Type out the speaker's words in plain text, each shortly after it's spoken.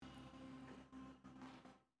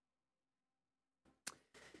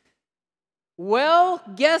Well,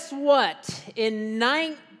 guess what? In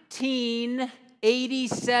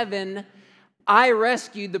 1987, I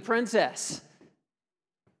rescued the princess.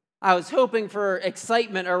 I was hoping for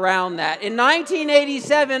excitement around that. In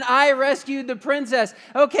 1987, I rescued the princess.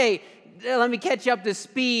 Okay, let me catch you up to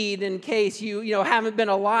speed in case you haven't been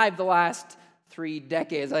alive the last 3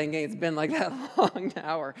 decades. I think it's been like that long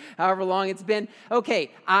now, or however long it's been.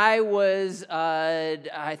 Okay, I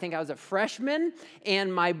think I was a freshman,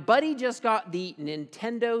 and my buddy just got the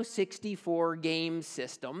Nintendo 64 game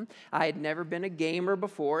system. I had never been a gamer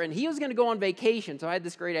before, and he was going to go on vacation, so I had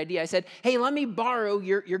this great idea. I said, hey, let me borrow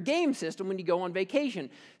your game system when you go on vacation.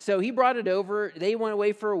 So he brought it over. They went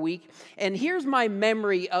away for a week, and here's my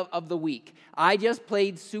memory of the week. I just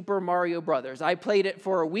played Super Mario Brothers. I played it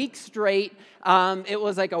for a week straight. It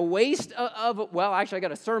was like a waste well, actually, I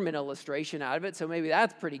got a sermon illustration out of it, so maybe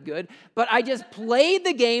that's pretty good. But I just played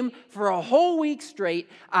the game for a whole week straight.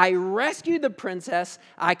 I rescued the princess.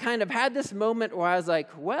 I kind of had this moment where I was like,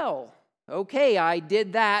 well, okay, I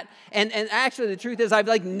did that. And actually, the truth is,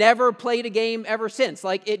 I've never played a game ever since.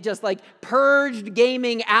 It just purged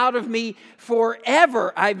gaming out of me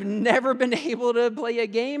forever. I've never been able to play a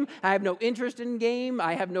game. I have no interest in game.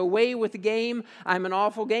 I have no way with the game. I'm an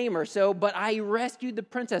awful gamer. But I rescued the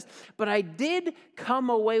princess. But I did come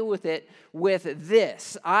away with it with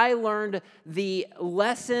this. I learned the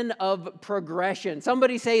lesson of progression.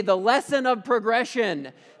 Somebody say the lesson of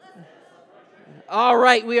progression. All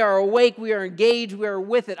right, we are awake, we are engaged, we are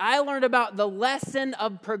with it. I learned about the lesson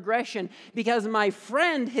of progression because my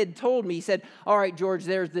friend had told me, he said, all right, George,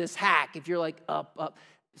 there's this hack. If you're up.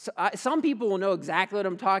 Some people will know exactly what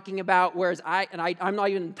I'm talking about, whereas I'm not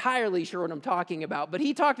even entirely sure what I'm talking about. But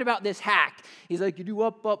he talked about this hack. He's like, you do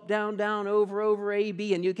up, down, over, A,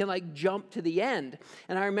 B, and you can jump to the end.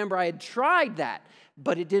 And I remember I had tried that,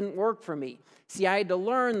 but it didn't work for me. See, I had to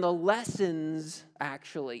learn the lessons,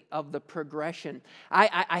 actually, of the progression.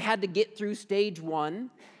 I had to get through stage 1,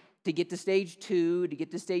 to get to stage 2, to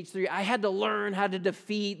get to stage 3. I had to learn how to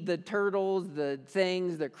defeat the turtles, the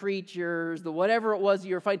things, the creatures, the whatever it was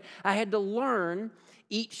you were fighting. I had to learn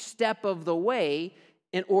each step of the way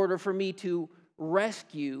in order for me to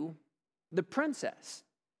rescue the princess.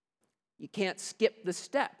 You can't skip the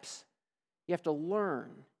steps. You have to learn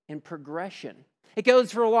in progression. It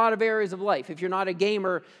goes for a lot of areas of life. If you're not a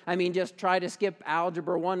gamer, just try to skip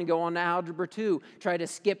Algebra 1 and go on to Algebra 2. Try to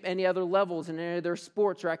skip any other levels in any other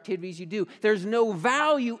sports or activities you do. There's no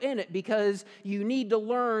value in it because you need to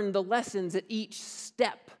learn the lessons at each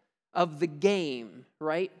step of the game,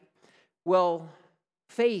 right? Well,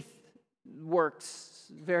 faith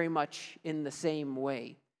works very much in the same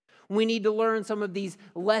way. We need to learn some of these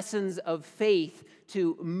lessons of faith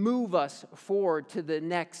to move us forward to the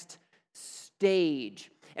next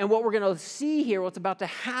stage. And what we're going to see here, what's about to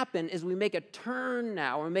happen, is we make a turn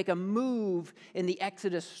now, we make a move in the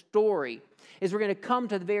Exodus story, is we're going to come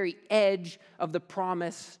to the very edge of the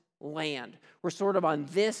promised land. We're sort of on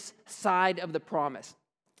this side of the promise.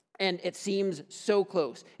 And it seems so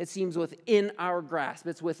close. It seems within our grasp.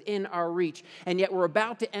 It's within our reach. And yet we're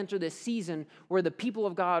about to enter this season where the people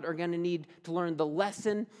of God are going to need to learn the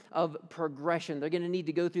lesson of progression. They're going to need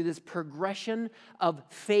to go through this progression of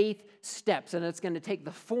faith steps. And it's going to take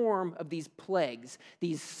the form of these plagues,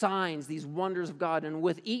 these signs, these wonders of God. And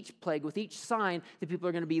with each plague, with each sign, the people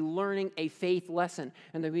are going to be learning a faith lesson.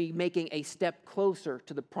 And they're going to be making a step closer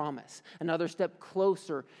to the promise. Another step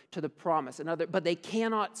closer to the promise. But they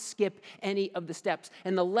cannot skip any of the steps.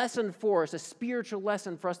 And the lesson for us, a spiritual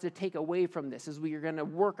lesson for us to take away from this, as we are going to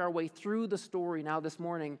work our way through the story now this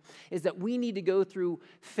morning, is that we need to go through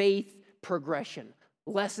faith progression.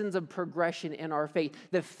 Lessons of progression in our faith.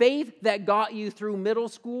 The faith that got you through middle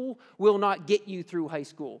school will not get you through high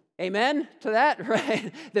school. Amen to that,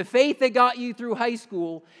 right? The faith that got you through high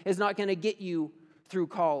school is not going to get you through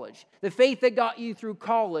college. The faith that got you through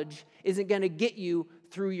college isn't going to get you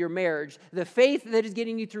through your marriage. The faith that is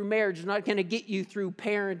getting you through marriage is not going to get you through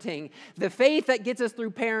parenting. The faith that gets us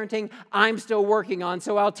through parenting, I'm still working on,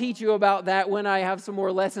 so I'll teach you about that when I have some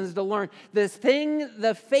more lessons to learn.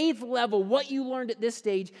 The faith level, what you learned at this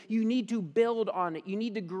stage, you need to build on it. You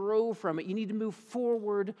need to grow from it. You need to move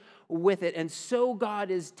forward with it. And so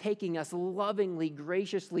God is taking us lovingly,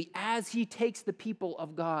 graciously, as He takes the people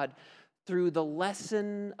of God through the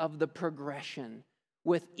lesson of the progression.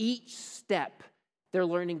 With each step, they're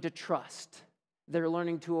learning to trust. They're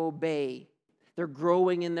learning to obey. They're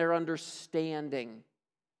growing in their understanding.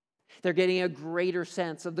 They're getting a greater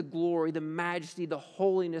sense of the glory, the majesty, the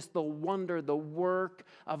holiness, the wonder, the work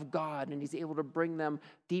of God. And He's able to bring them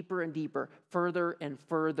deeper and deeper, further and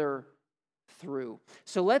further through.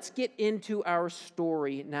 So let's get into our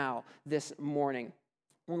story now this morning.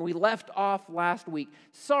 When we left off last week,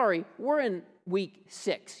 we're in week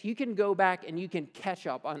 6. You can go back and you can catch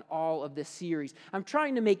up on all of this series. I'm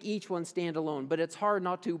trying to make each one stand alone, but it's hard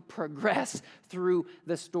not to progress through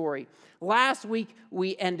the story. Last week,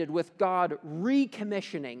 we ended with God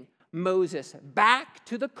recommissioning Moses back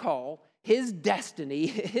to the call, his destiny,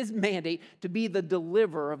 his mandate to be the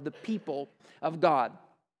deliverer of the people of God.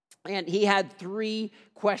 And he had 3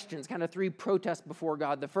 questions, kind of 3 protests before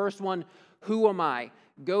God. The first one, who am I?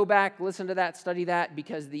 Go back, listen to that, study that,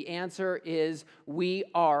 because the answer is we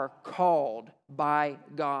are called by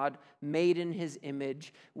God, made in his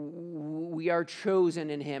image. We are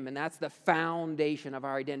chosen in him, and that's the foundation of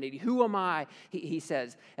our identity. Who am I, he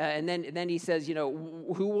says. And then he says, who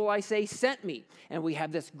will I say sent me? And we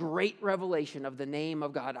have this great revelation of the name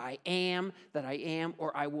of God. I am that I am,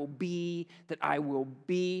 or I will be that I will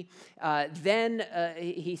be. Then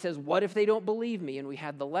he says, what if they don't believe me? And we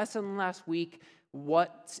had the lesson last week,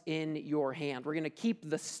 what's in your hand? We're going to keep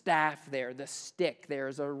the staff there, the stick there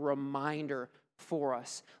as a reminder for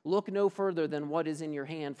us. Look no further than what is in your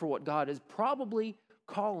hand for what God is probably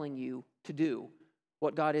calling you to do,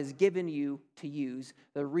 what God has given you to use,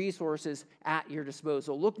 the resources at your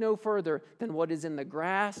disposal. Look no further than what is in the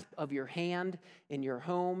grasp of your hand, in your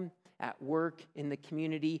home, at work, in the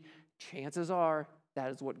community. Chances are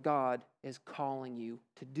that is what God is calling you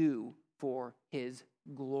to do for his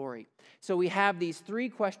glory. So we have these 3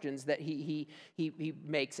 questions that he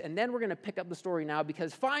makes, and then we're going to pick up the story now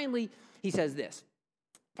because finally he says this.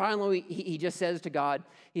 Finally, he just says to God,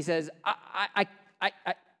 he says, I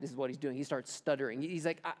this is what he's doing. He starts stuttering. He's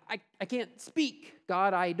like, I can't speak.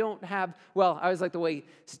 God, I don't have, I always like the way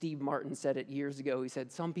Steve Martin said it years ago. He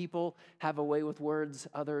said, some people have a way with words,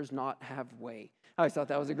 others not have way. I always thought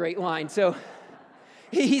that was a great line. So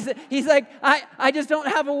He's like, I just don't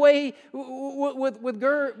have a way with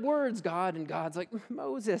words, God. And God's like,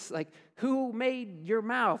 Moses, like, who made your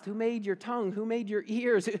mouth? Who made your tongue? Who made your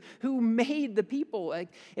ears? Who made the people? Like,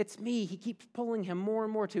 it's me. He keeps pulling him more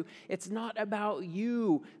and more to, it's not about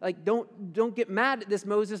you. Like, don't get mad at this,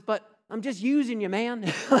 Moses, but I'm just using you,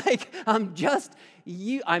 man. Like,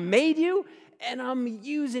 I made you. And I'm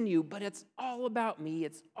using you, but it's all about me.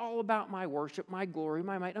 It's all about my worship, my glory,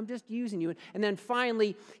 my might. I'm just using you. And then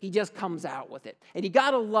finally, he just comes out with it. And you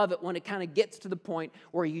got to love it when it kind of gets to the point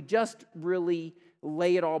where you just really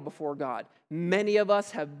lay it all before God. Many of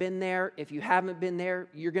us have been there. If you haven't been there,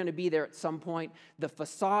 you're going to be there at some point. The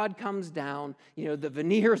facade comes down, the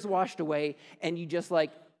veneer's washed away, and you just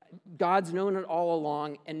like, God's known it all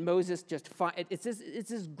along, and Moses it's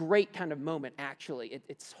this great kind of moment, actually.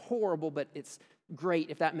 It's horrible, but it's great,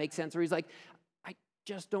 if that makes sense. Where he's like, I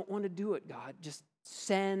just don't want to do it, God. Just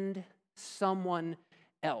send someone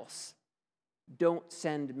else. Don't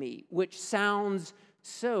send me, which sounds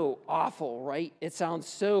so awful, right? It sounds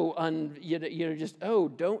so,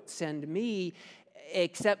 don't send me,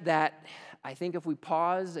 except that I think if we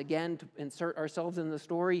pause again to insert ourselves in the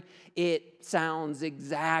story, it sounds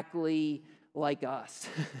exactly like us.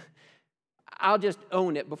 I'll just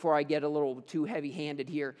own it before I get a little too heavy-handed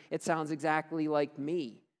here. It sounds exactly like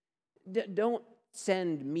me. Don't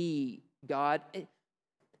send me, God.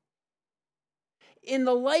 In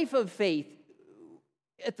the life of faith,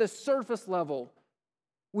 at the surface level,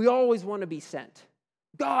 we always want to be sent.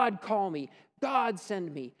 God, call me. God,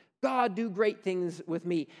 send me. God, do great things with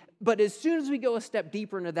me. But as soon as we go a step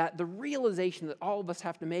deeper into that, the realization that all of us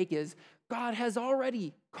have to make is God has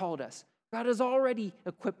already called us. God has already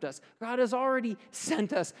equipped us. God has already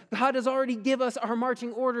sent us. God has already given us our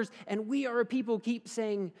marching orders. And we are a people who keep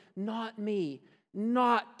saying, not me,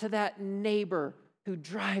 not to that neighbor who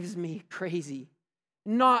drives me crazy.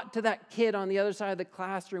 Not to that kid on the other side of the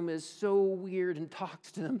classroom who is so weird and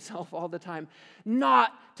talks to himself all the time.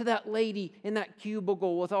 Not to that lady in that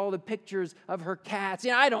cubicle with all the pictures of her cats.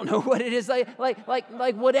 I don't know what it is. Like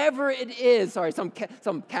whatever it is. Sorry, some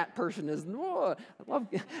cat person is. Oh, I love.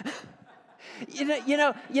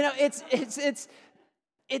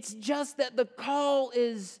 It's just that the call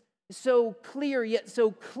is so clear yet so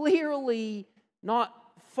clearly not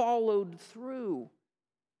followed through.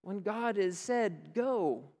 When God has said,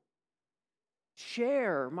 go,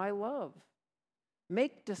 share my love,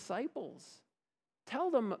 make disciples, tell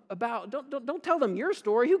them about, don't tell them your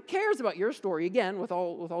story. Who cares about your story? Again, with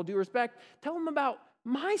all due respect, tell them about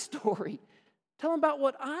my story. Tell them about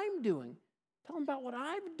what I'm doing. Tell them about what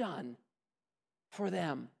I've done for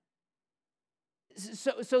them.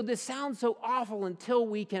 So this sounds so awful until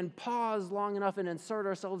we can pause long enough and insert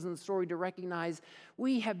ourselves in the story to recognize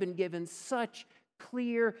we have been given such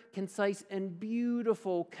clear, concise, and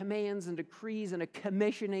beautiful commands and decrees and a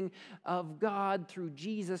commissioning of God through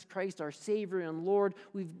Jesus Christ, our Savior and Lord.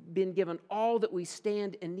 We've been given all that we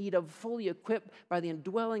stand in need of, fully equipped by the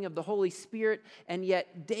indwelling of the Holy Spirit, and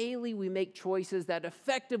yet daily we make choices that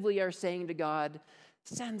effectively are saying to God,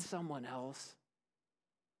 send someone else.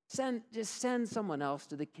 Just send someone else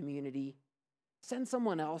to the community. Send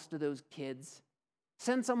someone else to those kids.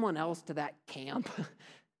 Send someone else to that camp.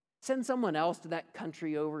 Send someone else to that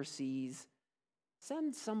country overseas.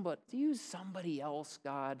 Use somebody else,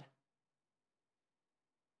 God.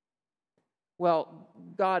 Well,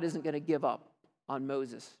 God isn't going to give up on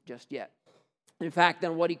Moses just yet. In fact,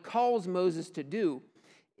 then what he calls Moses to do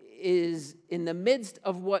is in the midst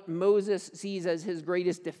of what Moses sees as his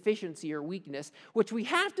greatest deficiency or weakness, which we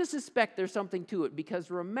have to suspect there's something to it,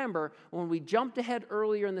 because remember, when we jumped ahead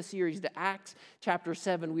earlier in the series to Acts chapter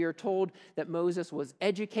 7, we are told that Moses was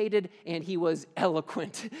educated and he was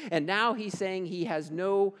eloquent. And now he's saying he has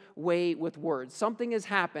no way with words. Something has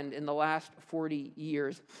happened in the last 40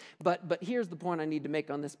 years. But here's the point I need to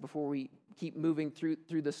make on this before we keep moving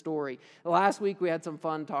through the story. Last week we had some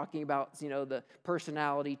fun talking about, the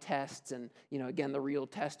personality tests, and, again, the real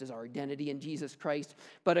test is our identity in Jesus Christ.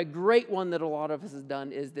 But a great one that a lot of us has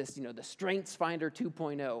done is this, the Strengths Finder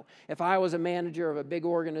 2.0. If I was a manager of a big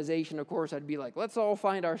organization, of course, I'd be like, let's all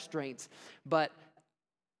find our strengths. But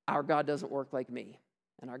our God doesn't work like me.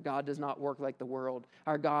 And our God does not work like the world.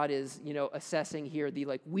 Our God is, assessing here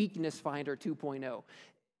the Weakness Finder 2.0.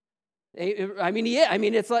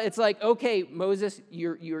 It's like, okay, Moses,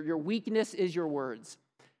 your weakness is your words.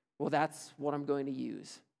 Well, that's what I'm going to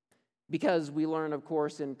use. Because we learn, of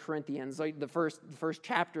course, in Corinthians, the first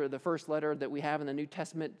chapter, the first letter that we have in the New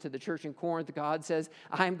Testament to the church in Corinth, God says,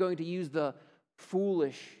 I'm going to use the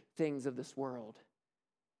foolish things of this world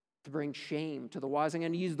to bring shame to the wise. I'm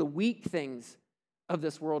going to use the weak things of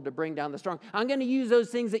this world to bring down the strong. I'm going to use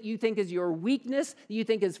those things that you think is your weakness, that you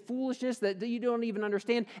think is foolishness, that you don't even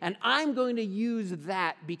understand, and I'm going to use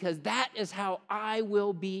that because that is how I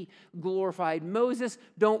will be glorified. Moses,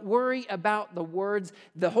 don't worry about the words.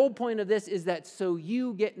 The whole point of this is that so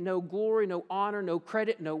you get no glory, no honor, no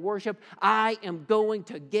credit, no worship. I am going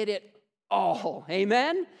to get it all.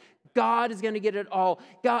 Amen? God is going to get it all.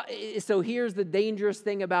 So here's the dangerous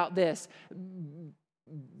thing about this.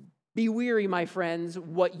 Be weary, my friends.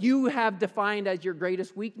 What you have defined as your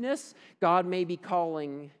greatest weakness, God may be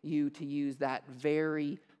calling you to use that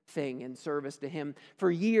very thing in service to Him. For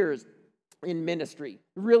years in ministry,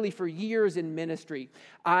 really for years in ministry,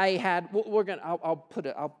 I'll put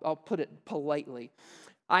it politely.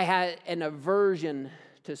 I had an aversion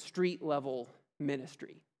to street level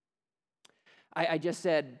ministry. I just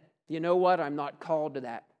said, you know what? I'm not called to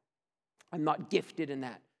that. I'm not gifted in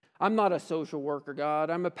that. I'm not a social worker,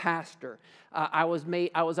 God. I'm a pastor. I was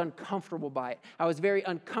uncomfortable by it. I was very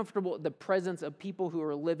uncomfortable at the presence of people who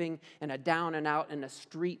are living in a down and out in a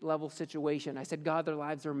street level situation. I said, God, their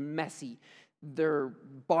lives are messy. Their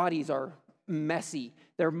bodies are messy.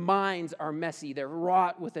 Their minds are messy. They're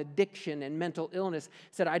wrought with addiction and mental illness. I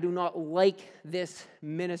said, I do not like this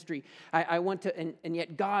ministry. I went to, and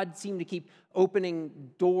yet God seemed to keep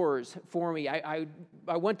opening doors for me. I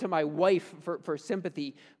went to my wife for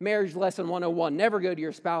sympathy. Marriage lesson 101, never go to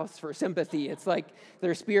your spouse for sympathy. It's like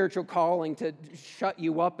their spiritual calling to shut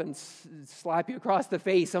you up and slap you across the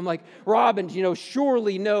face. I'm like, Robin,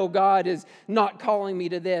 surely no, God is not calling me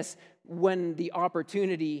to this. When the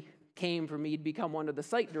opportunity came for me to become one of the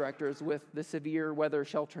site directors with the Severe Weather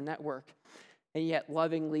Shelter Network. And yet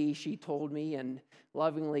lovingly she told me, and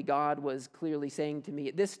lovingly God was clearly saying to me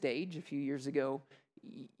at this stage a few years ago,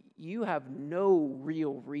 you have no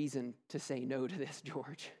real reason to say no to this,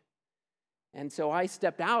 George. And so I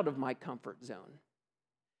stepped out of my comfort zone.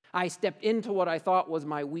 I stepped into what I thought was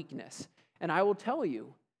my weakness. And I will tell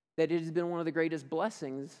you that it has been one of the greatest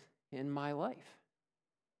blessings in my life.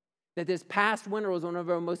 That this past winter was one of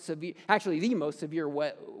our most severe, actually the most severe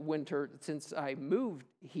winter since I moved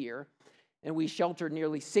here. And we sheltered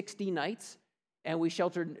nearly 60 nights, and we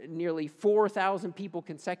sheltered nearly 4,000 people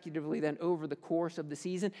consecutively then over the course of the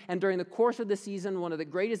season. And during the course of the season, one of the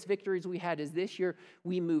greatest victories we had is this year,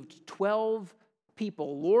 we moved 12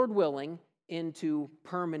 people, Lord willing, into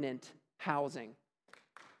permanent housing.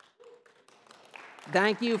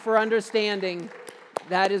 Thank you for understanding.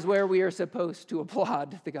 That is where we are supposed to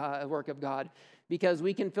applaud the work of God, because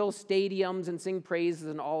we can fill stadiums and sing praises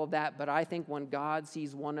and all of that, but I think when God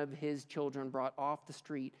sees one of His children brought off the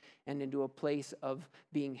street and into a place of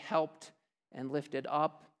being helped and lifted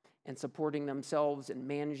up and supporting themselves and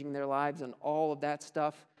managing their lives and all of that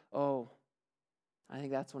stuff, I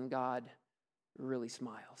think that's when God really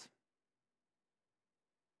smiles.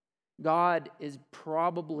 God is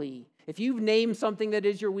probably, if you've named something that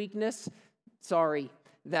is your weakness, sorry,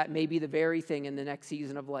 that may be the very thing in the next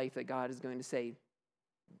season of life that God is going to say,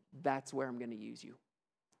 that's where I'm going to use you.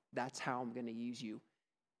 That's how I'm going to use you.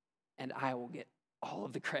 And I will get all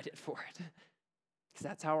of the credit for it. Because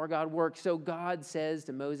that's how our God works. So God says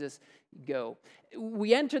to Moses, go.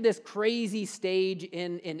 We enter this crazy stage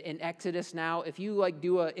in Exodus now. If you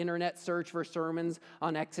do an internet search for sermons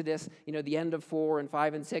on Exodus, the end of 4 and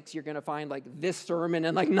 5 and 6, you're going to find this sermon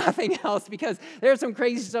and nothing else, because there's some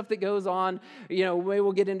crazy stuff that goes on. Maybe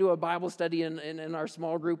we'll get into a Bible study in our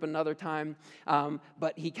small group another time.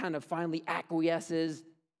 But he kind of finally acquiesces.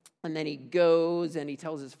 And then he goes and he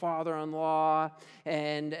tells his father-in-law,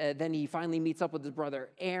 and then he finally meets up with his brother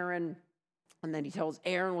Aaron, and then he tells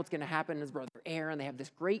Aaron what's going to happen to his brother Aaron. They have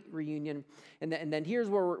this great reunion, and then here's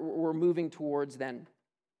where we're moving towards then.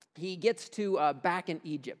 He gets to back in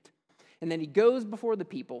Egypt, and then he goes before the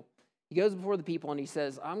people. He goes before the people and he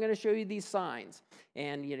says, I'm going to show you these signs.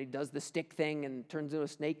 And he does the stick thing and turns into a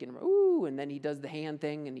snake and ooh, and then he does the hand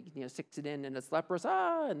thing and he sticks it in and it's leprous,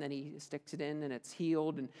 and then he sticks it in and it's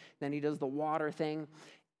healed, and then he does the water thing.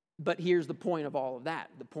 But here's the point of all of that.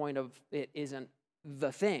 The point of it isn't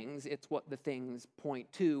the things, it's what the things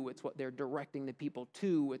point to. It's what they're directing the people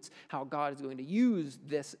to. It's how God is going to use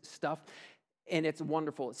this stuff. And it's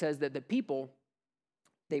wonderful. It says that the people,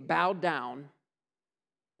 they bowed down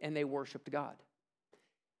and they worshiped God.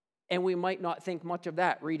 And we might not think much of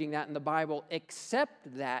that, reading that in the Bible,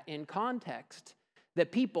 except that in context,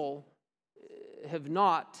 that people have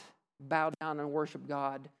not bowed down and worshiped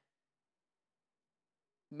God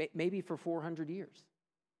maybe for 400 years.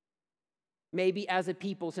 Maybe as a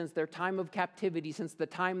people since their time of captivity, since the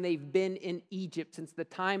time they've been in Egypt, since the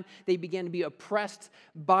time they began to be oppressed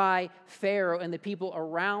by Pharaoh and the people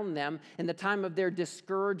around them, and the time of their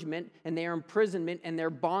discouragement and their imprisonment and their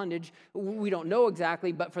bondage. We don't know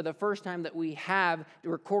exactly, but for the first time that we have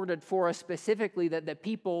recorded for us specifically that the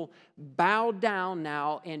people bowed down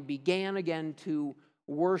now and began again to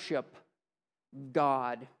worship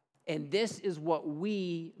God. And this is what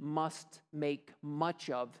we must make much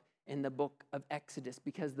of in the book of Exodus,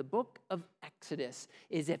 because the book of Exodus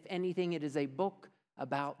is, if anything, it is a book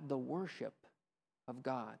about the worship of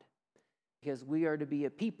God, because we are to be a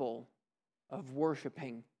people of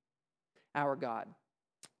worshiping our God.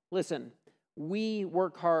 Listen, we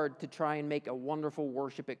work hard to try and make a wonderful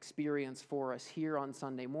worship experience for us here on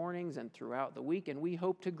Sunday mornings and throughout the week, and we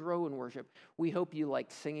hope to grow in worship. We hope you like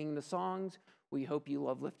singing the songs. We hope you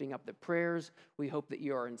love lifting up the prayers. We hope that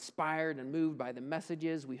you are inspired and moved by the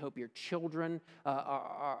messages. We hope your children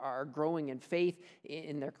are growing in faith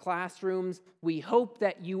in their classrooms. We hope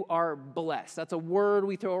that you are blessed. That's a word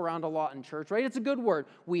we throw around a lot in church, right? It's a good word.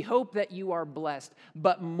 We hope that you are blessed.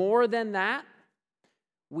 But more than that,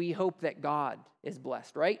 we hope that God is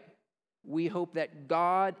blessed, right? We hope that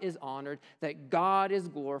God is honored, that God is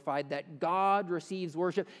glorified, that God receives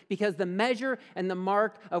worship, because the measure and the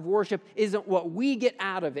mark of worship isn't what we get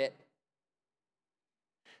out of it.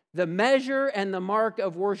 The measure and the mark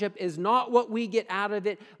of worship is not what we get out of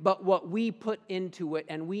it, but what we put into it.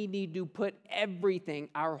 And we need to put everything,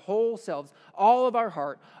 our whole selves, all of our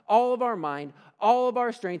heart, all of our mind, all of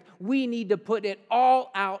our strength, we need to put it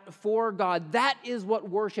all out for God. That is what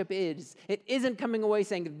worship is. It isn't coming away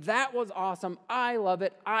saying, that was awesome, I love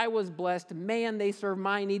it, I was blessed, man, they serve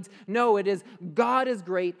my needs. No, it is, God is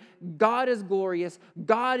great, God is glorious,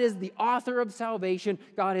 God is the author of salvation,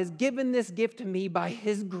 God has given this gift to me by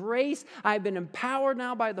His grace. I've been empowered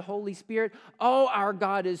now by the Holy Spirit. Oh, our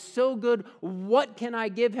God is so good. What can I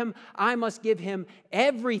give Him? I must give Him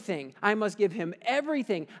everything. I must give Him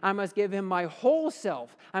everything. I must give Him my whole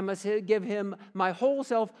self. I must give Him my whole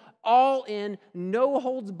self, all in, no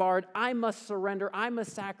holds barred. I must surrender. I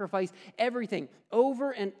must sacrifice everything.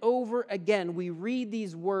 Over and over again, we read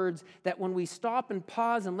these words that when we stop and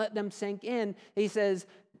pause and let them sink in, He says,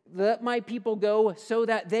 let my people go so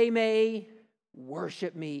that they may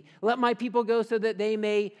worship me. Let my people go so that they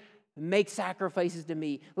may make sacrifices to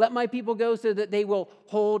me. Let my people go so that they will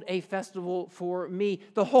hold a festival for me.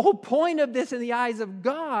 The whole point of this in the eyes of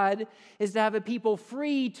God is to have a people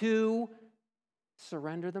free to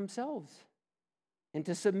surrender themselves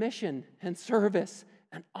into submission and service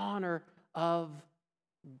and honor of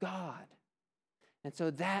God. And so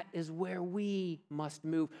that is where we must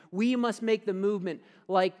move. We must make the movement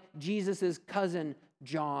like Jesus' cousin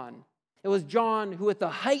John. It was John who, at the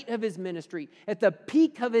height of his ministry, at the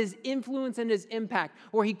peak of his influence and his impact,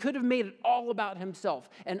 where he could have made it all about himself.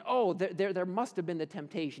 And there must have been the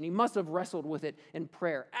temptation. He must have wrestled with it in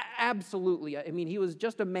prayer. Absolutely. I mean, he was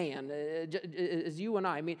just a man, as you and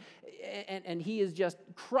I. I mean, and he is just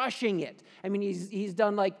crushing it. I mean, he's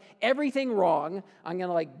done like everything wrong. I'm going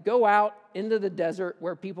to like go out into the desert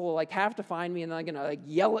where people like have to find me, and I'm going to like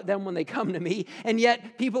yell at them when they come to me. And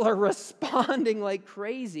yet people are responding like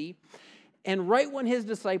crazy. And right when his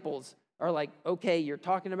disciples are like, okay, you're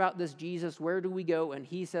talking about this Jesus, where do we go? And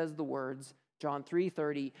he says the words, John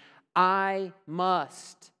 3:30, I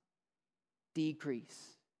must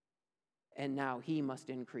decrease, and now he must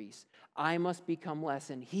increase. I must become less,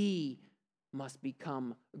 and he must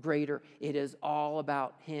become greater. It is all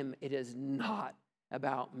about him. It is not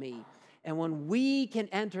about me. And when we can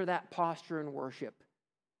enter that posture in worship,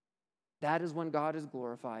 that is when God is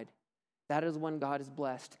glorified. That is when God is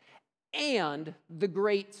blessed. And the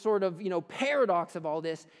great sort of, paradox of all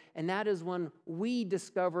this, and that is when we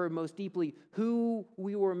discover most deeply who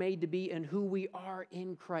we were made to be and who we are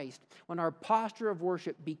in Christ. When our posture of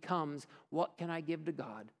worship becomes, what can I give to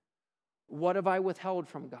God? What have I withheld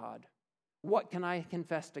from God? What can I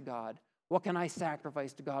confess to God? What can I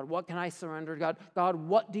sacrifice to God? What can I surrender to God? God,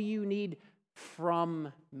 what do you need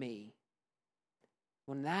from me?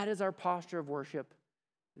 When that is our posture of worship,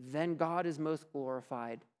 then God is most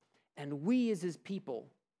glorified. And we as his people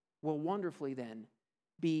will wonderfully then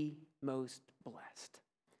be most blessed.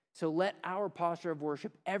 So let our posture of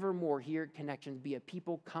worship evermore here at Connections be a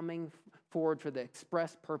people coming forward for the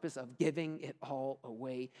express purpose of giving it all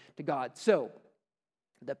away to God. So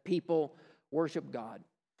the people worship God.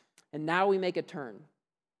 And now we make a turn.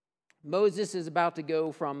 Moses is about to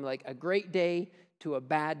go from like a great day to a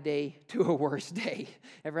bad day to a worse day.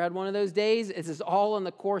 Ever had one of those days? This is all in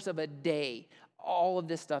the course of a day. All of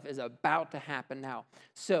this stuff is about to happen now.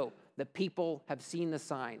 So the people have seen the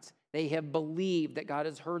signs. They have believed that God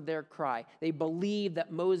has heard their cry. They believe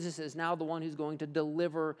that Moses is now the one who's going to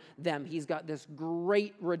deliver them. He's got this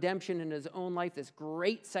great redemption in his own life, this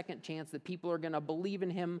great second chance that people are going to believe in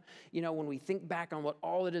him. When we think back on what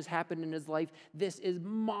all that has happened in his life, this is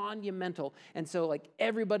monumental. And so like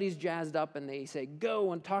everybody's jazzed up and they say,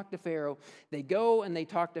 go and talk to Pharaoh. They go and they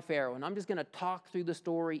talk to Pharaoh. And I'm just going to talk through the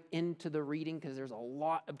story into the reading because there's a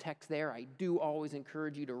lot of text there. I do always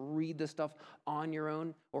encourage you to read the stuff on your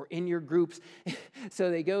own or in your groups.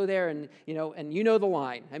 So they go there and the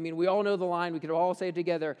line. I mean, we all know the line. We could all say it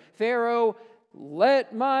together. Pharaoh,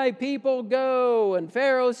 let my people go. And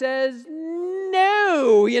Pharaoh says,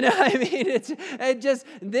 no.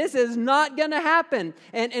 This is not going to happen.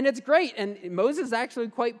 And it's great. And Moses is actually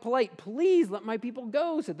quite polite. Please let my people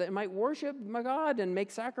go so that they might worship my God and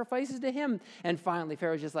make sacrifices to him. And finally,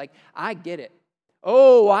 Pharaoh's just like, I get it.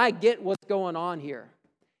 Oh, I get what's going on here.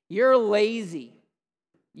 You're lazy.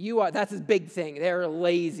 You are. That's his big thing. They're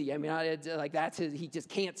lazy. I mean, that's his. He just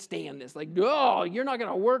can't stand this. Like, oh, you're not going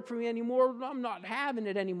to work for me anymore. I'm not having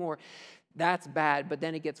it anymore. That's bad. But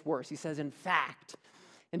then it gets worse. He says, in fact,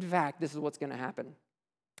 this is what's going to happen.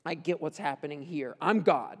 I get what's happening here. I'm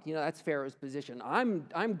God. That's Pharaoh's position. I'm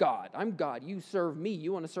God. I'm God. You serve me.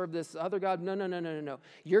 You want to serve this other God? No.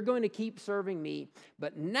 You're going to keep serving me.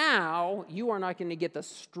 But now you are not going to get the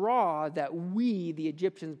straw that we, the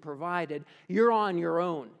Egyptians, provided. You're on your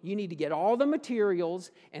own. You need to get all the materials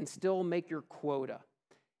and still make your quota.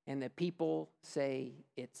 And the people say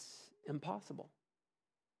it's impossible.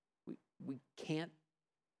 We can't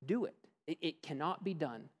do it. It cannot be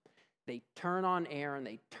done. They turn on Aaron.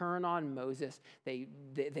 They turn on Moses. They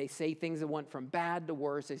say things that went from bad to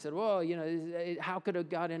worse. They said, well, how could it have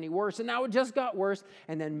got any worse? And now it just got worse.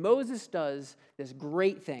 And then Moses does this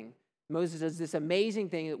great thing. Moses does this amazing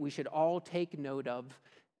thing that we should all take note of.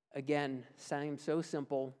 Again, seems so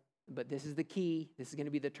simple, but this is the key. This is going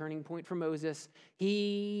to be the turning point for Moses.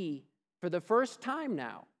 He, for the first time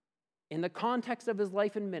now, in the context of his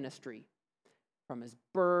life and ministry, from his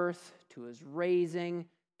birth to his raising,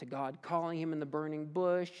 to God calling him in the burning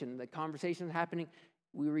bush and the conversations happening,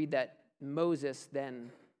 we read that Moses then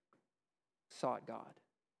sought God.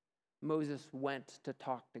 Moses went to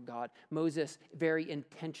talk to God. Moses very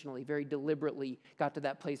intentionally, very deliberately got to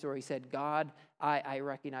that place where he said, God, I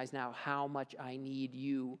recognize now how much I need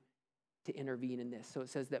you to intervene in this. So it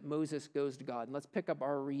says that Moses goes to God. And let's pick up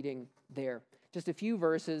our reading there. Just a few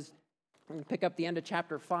verses. I'm going to pick up the end of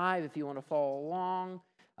chapter 5 if you want to follow along.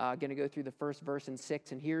 Going to go through the first verse and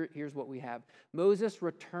 6, and here's what we have. Moses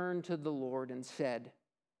returned to the Lord and said,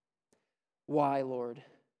 why, Lord?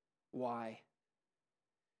 Why?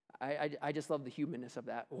 I just love the humanness of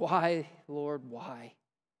that. Why, Lord, why?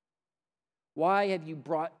 Why have you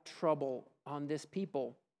brought trouble on this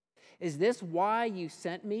people? Is this why you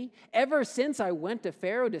sent me? Ever since I went to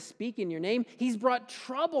Pharaoh to speak in your name, he's brought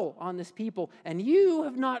trouble on this people, and you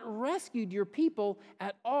have not rescued your people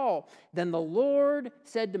at all. Then the Lord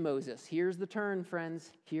said to Moses, here's the turn,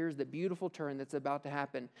 friends. Here's the beautiful turn that's about to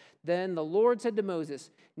happen. Then the Lord said to Moses,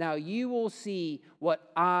 now you will see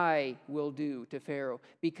what I will do to Pharaoh.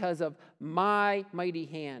 Because of my mighty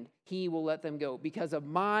hand, he will let them go. Because of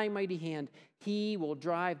my mighty hand, he will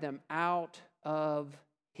drive them out of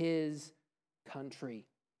his country.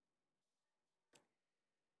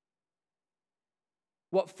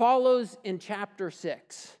 What follows in chapter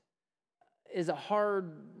 6 is a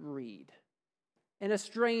hard read and a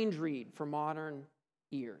strange read for modern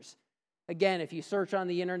ears. Again, if you search on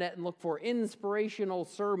the internet and look for inspirational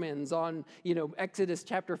sermons on, Exodus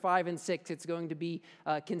chapter 5 and 6, it's going to be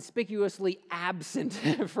conspicuously absent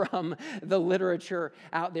from the literature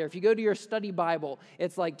out there. If you go to your study Bible,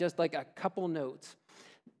 it's just like a couple notes.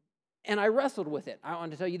 And I wrestled with it. I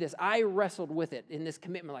want to tell you this. I wrestled with it in this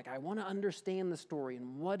commitment. I want to understand the story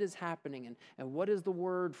and what is happening and what is the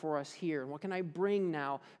word for us here. And what can I bring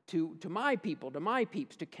now to my people, to my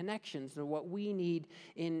peeps, to connections, to what we need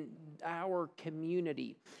in our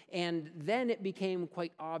community. And then it became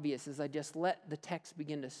quite obvious as I just let the text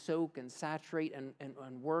begin to soak and saturate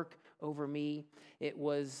and work over me. It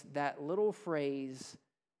was that little phrase,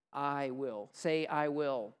 I will. Say, I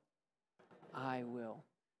will. I will.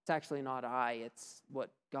 It's actually not it's what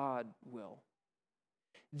God will.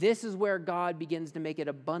 This is where God begins to make it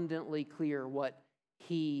abundantly clear what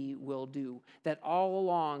he will do. That all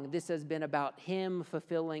along, this has been about him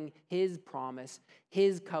fulfilling his promise,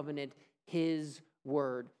 his covenant, his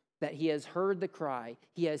word. That he has heard the cry,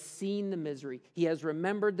 he has seen the misery, he has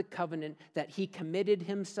remembered the covenant that he committed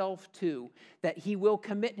himself to, that he will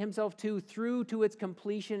commit himself to through to its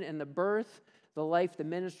completion in the birth, the life, the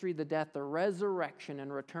ministry, the death, the resurrection,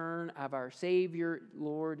 and return of our Savior,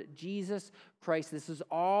 Lord Jesus Christ. This is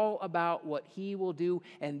all about what he will do.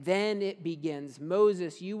 And then it begins.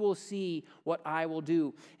 Moses, you will see what I will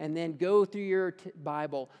do. And then go through your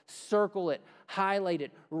Bible, circle it, highlight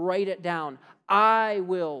it, write it down. I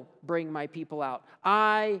will bring my people out.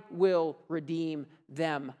 I will redeem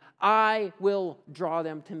them. I will draw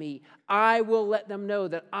them to me. I will let them know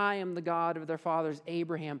that I am the God of their fathers,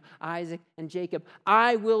 Abraham, Isaac, and Jacob.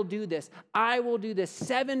 I will do this. I will do this.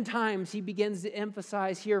 7 times he begins to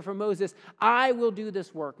emphasize here for Moses, I will do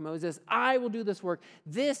this work, Moses. I will do this work.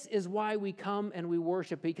 This is why we come and we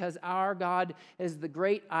worship, because our God is the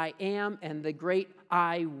great I am and the great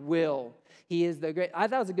I will. He is the great, I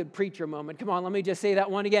thought it was a good preacher moment. Come on, let me just say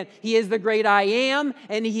that one again. He is the great I am,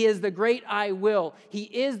 and he is the great I will. He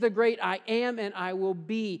is the great I am, and I will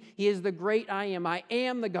be. He is the great I am. I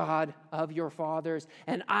am the God of your fathers,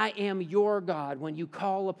 and I am your God when you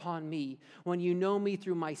call upon me. When you know me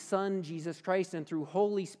through my Son, Jesus Christ, and through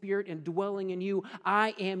Holy Spirit and dwelling in you,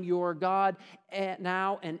 I am your God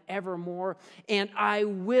now and evermore, and I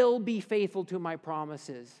will be faithful to my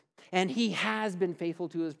promises. And he has been faithful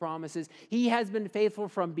to his promises. He has been faithful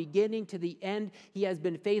from beginning to the end. He has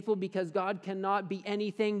been faithful because God cannot be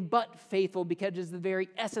anything but faithful, because it's the very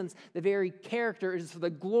essence, the very character. It is for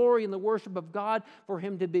the glory and the worship of God for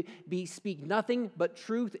him to speak nothing but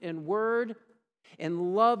truth and word,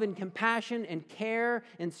 and love and compassion and care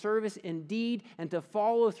and service and deed, and to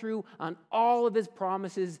follow through on all of his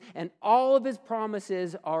promises. And all of his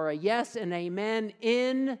promises are a yes and amen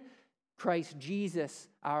in Christ Jesus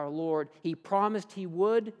our Lord. He promised he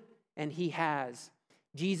would, and he has.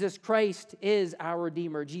 Jesus Christ is our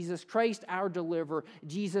Redeemer. Jesus Christ our Deliverer.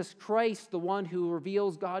 Jesus Christ, the one who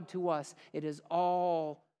reveals God to us. It has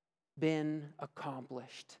all been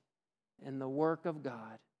accomplished in the work of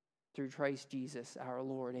God through Christ Jesus our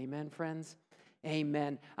Lord. Amen, friends?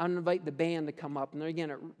 Amen. I'm going to invite the band to come up, and they're going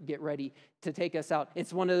to get ready to take us out.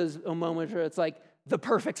 It's one of those moments where it's like the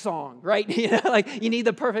perfect song, right? You need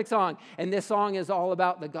the perfect song. And this song is all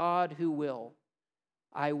about the God who will.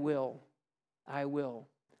 I will. I will.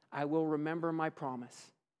 I will remember my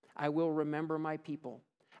promise. I will remember my people.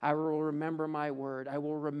 I will remember my word. I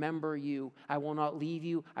will remember you. I will not leave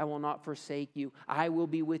you. I will not forsake you. I will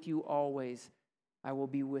be with you always. I will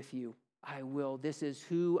be with you. I will. This is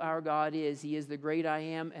who our God is. He is the great I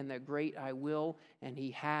am and the great I will, and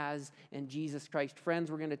he has in Jesus Christ.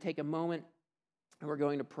 Friends, we're going to take a moment and we're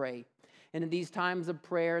going to pray. And in these times of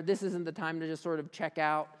prayer, this isn't the time to just sort of check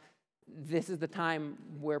out. This is the time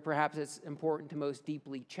where perhaps it's important to most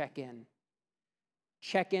deeply check in.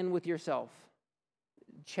 Check in with yourself.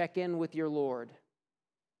 Check in with your Lord.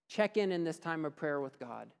 Check in this time of prayer with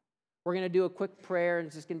God. We're going to do a quick prayer, and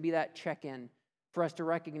it's just going to be that check-in. for us to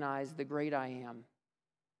recognize the great I am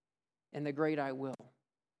and the great I will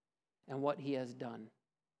and what he has done.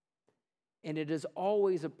 And it is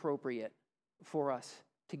always appropriate for us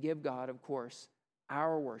to give God, of course,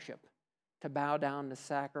 our worship, to bow down, to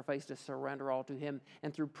sacrifice, to surrender all to him.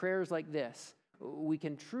 And through prayers like this, we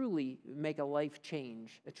can truly make a life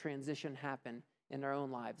change, a transition happen in our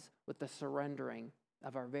own lives with the surrendering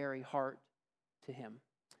of our very heart to him.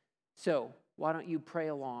 So, why don't you pray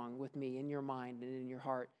along with me in your mind and in your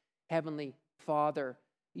heart? Heavenly Father,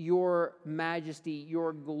 your majesty,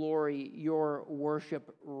 your glory, your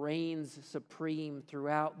worship reigns supreme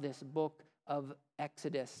throughout this book of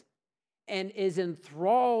Exodus and is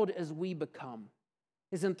enthralled as we become,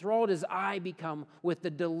 is enthralled as I become with the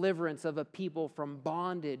deliverance of a people from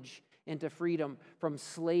bondage into freedom, from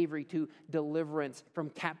slavery to deliverance, from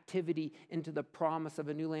captivity into the promise of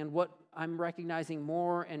a new land. What I'm recognizing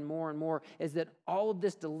more and more and more is that all of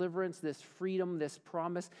this deliverance, this freedom, this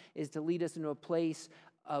promise is to lead us into a place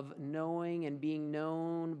of knowing and being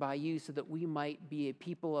known by you so that we might be a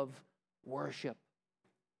people of worship,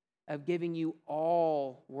 of giving you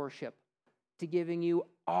all worship, to giving you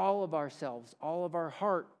all of ourselves, all of our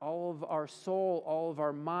heart, all of our soul, all of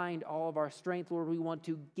our mind, all of our strength. Lord, we want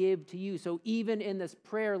to give to you. So even in this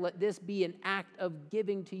prayer, let this be an act of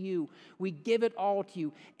giving to you. We give it all to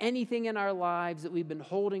you. Anything in our lives that we've been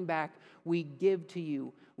holding back, we give to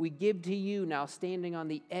you. We give to you now, standing on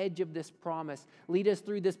the edge of this promise. Lead us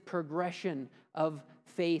through this progression of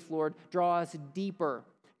faith, Lord. Draw us deeper.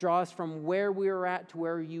 Draw us from where we're at to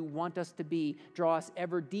where you want us to be. Draw us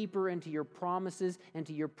ever deeper into your promises,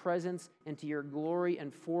 into your presence, into your glory,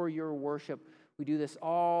 and for your worship. We do this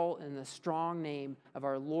all in the strong name of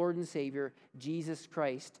our Lord and Savior, Jesus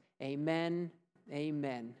Christ. Amen,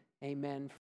 amen, amen.